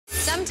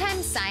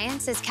Sometimes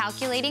science is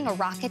calculating a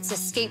rocket's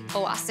escape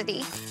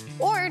velocity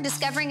or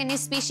discovering a new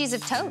species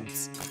of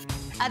toads.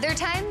 Other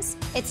times,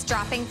 it's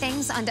dropping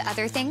things onto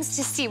other things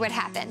to see what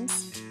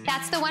happens.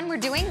 That's the one we're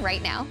doing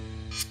right now.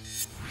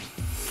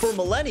 For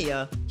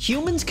millennia,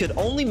 humans could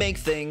only make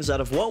things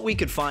out of what we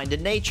could find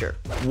in nature.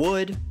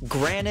 Wood,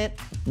 granite,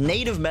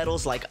 native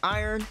metals like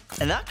iron,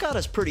 and that got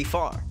us pretty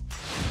far.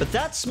 But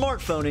that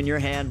smartphone in your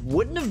hand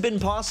wouldn't have been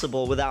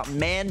possible without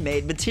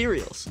man-made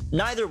materials.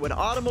 Neither would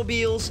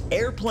automobiles,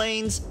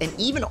 airplanes, and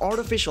even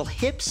artificial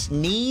hips,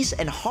 knees,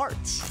 and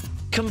hearts.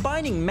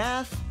 Combining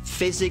math,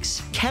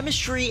 physics,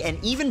 chemistry,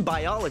 and even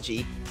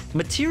biology,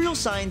 material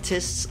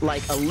scientists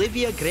like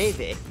Olivia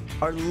Graeve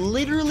are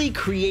literally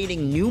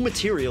creating new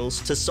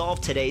materials to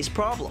solve today's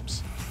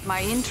problems.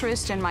 My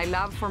interest and my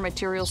love for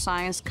material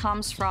science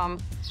comes from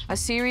a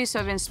series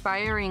of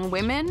inspiring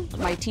women,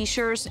 my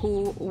teachers,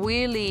 who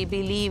really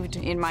believed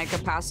in my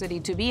capacity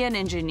to be an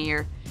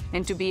engineer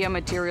and to be a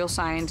material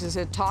scientist.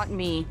 It taught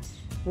me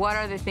what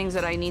are the things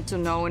that I need to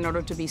know in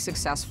order to be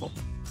successful.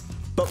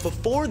 But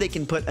before they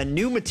can put a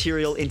new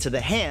material into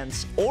the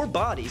hands or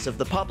bodies of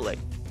the public,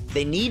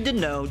 they need to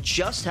know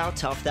just how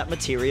tough that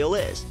material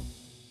is.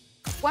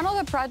 One of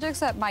the projects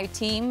that my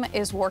team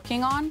is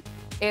working on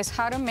is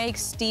how to make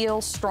steel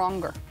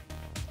stronger.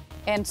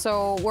 And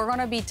so we're going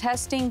to be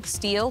testing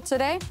steel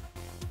today,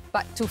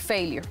 but to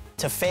failure.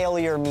 To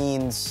failure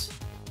means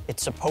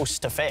it's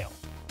supposed to fail.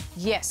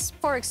 Yes.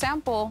 For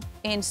example,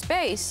 in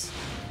space,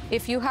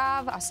 if you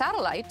have a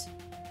satellite,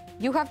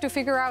 you have to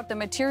figure out the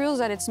materials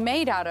that it's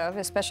made out of,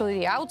 especially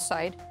the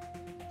outside.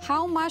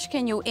 How much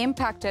can you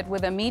impact it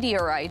with a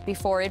meteorite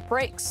before it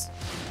breaks?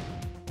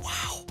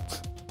 Wow.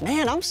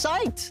 Man, I'm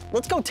psyched.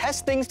 Let's go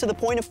test things to the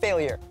point of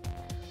failure.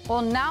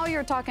 Well, now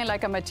you're talking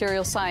like a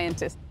material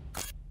scientist.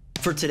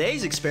 For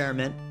today's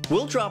experiment,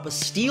 we'll drop a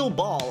steel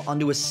ball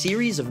onto a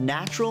series of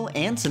natural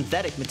and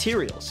synthetic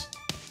materials.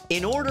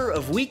 In order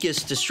of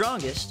weakest to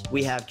strongest,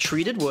 we have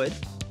treated wood,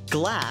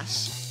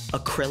 glass,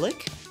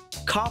 acrylic,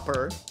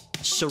 copper,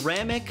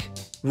 ceramic,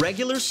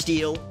 regular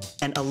steel,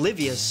 and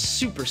Olivia's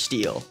super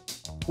steel.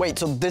 Wait,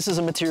 so this is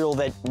a material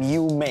that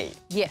you made?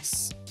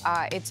 Yes.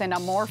 It's an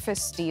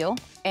amorphous steel,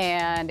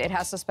 and it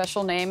has a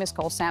special name. It's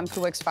called SAM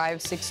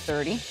 2X5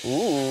 630.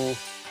 Ooh.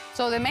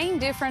 So the main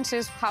difference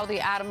is how the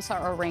atoms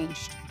are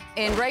arranged.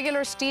 In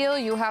regular steel,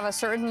 you have a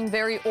certain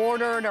very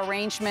ordered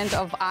arrangement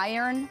of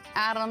iron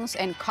atoms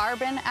and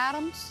carbon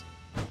atoms.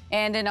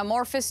 And in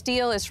amorphous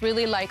steel, it's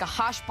really like a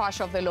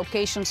hodgepodge of the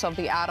locations of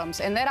the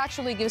atoms, and that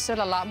actually gives it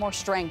a lot more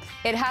strength.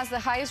 It has the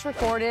highest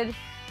recorded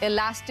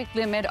elastic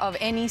limit of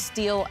any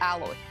steel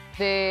alloy.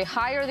 The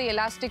higher the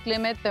elastic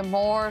limit, the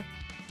more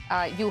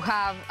you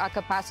have a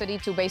capacity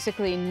to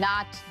basically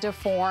not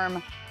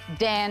deform,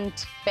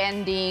 dent,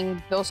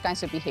 bending, those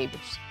kinds of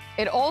behaviors.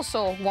 It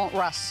also won't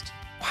rust.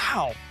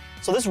 Wow.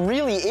 So this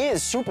really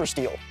is super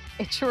steel.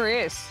 It sure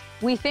is.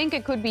 We think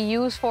it could be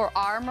used for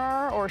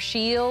armor or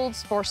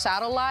shields for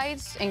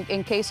satellites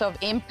in case of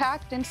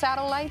impact in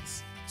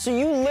satellites. So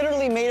you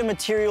literally made a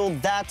material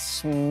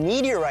that's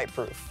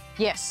meteorite-proof?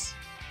 Yes.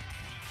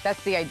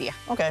 That's the idea.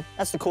 Okay,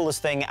 that's the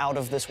coolest thing out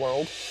of this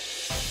world.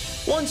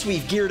 Once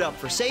we've geared up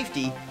for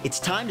safety, it's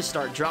time to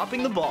start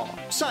dropping the ball,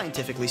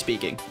 scientifically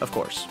speaking, of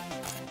course.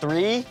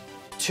 3,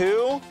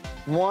 2,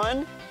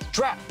 1,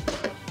 drop.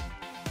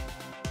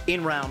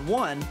 In round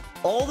one,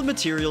 all the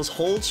materials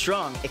hold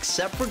strong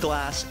except for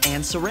glass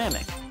and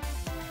ceramic.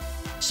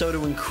 So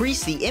to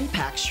increase the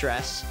impact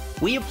stress,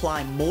 we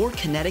apply more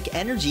kinetic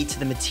energy to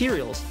the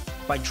materials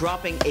by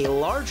dropping a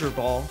larger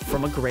ball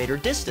from a greater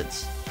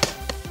distance.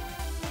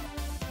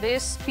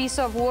 This piece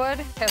of wood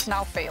has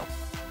now failed.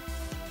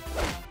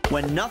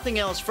 When nothing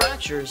else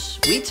fractures,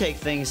 we take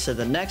things to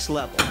the next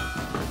level.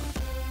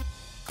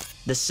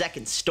 The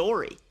second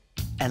story,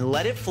 and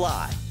let it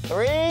fly.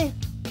 3,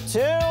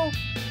 2,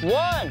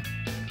 1.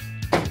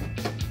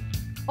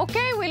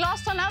 Okay, we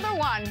lost another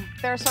one.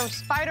 There's some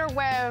spider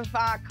web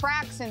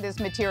cracks in this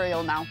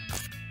material now.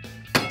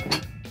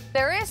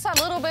 There is a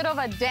little bit of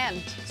a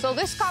dent. So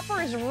this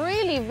copper is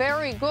really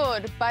very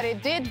good, but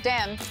it did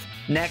dent.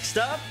 Next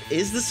up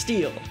is the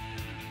steel.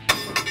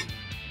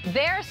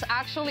 There's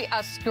actually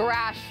a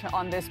scratch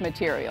on this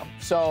material.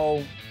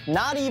 So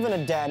not even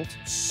a dent,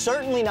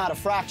 certainly not a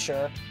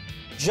fracture,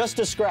 just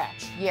a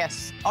scratch.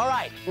 Yes. All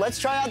right, let's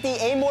try out the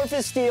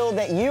amorphous steel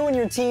that you and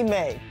your team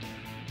made.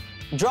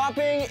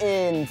 Dropping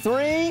in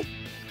 3,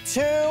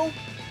 2,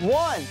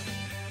 1.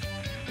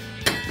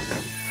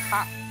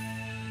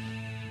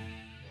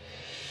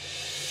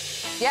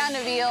 Yeah,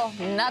 Nabil,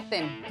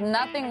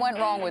 nothing went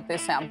wrong with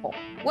this sample.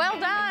 Well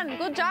done,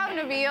 good job,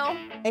 Nabil.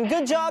 And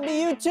good job to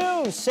you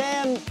too,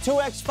 Sam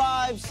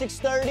 2X5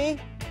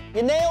 630.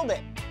 You nailed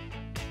it.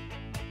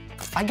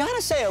 I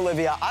gotta say,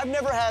 Olivia, I've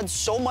never had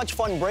so much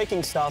fun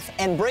breaking stuff,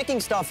 and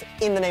breaking stuff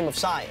in the name of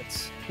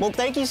science. Well,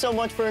 thank you so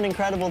much for an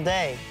incredible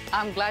day.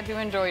 I'm glad you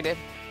enjoyed it.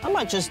 I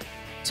might just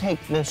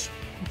take this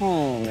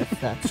home, if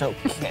that's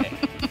okay.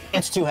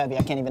 It's too heavy,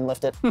 I can't even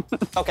lift it.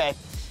 Okay,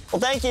 well,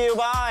 thank you,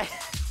 bye.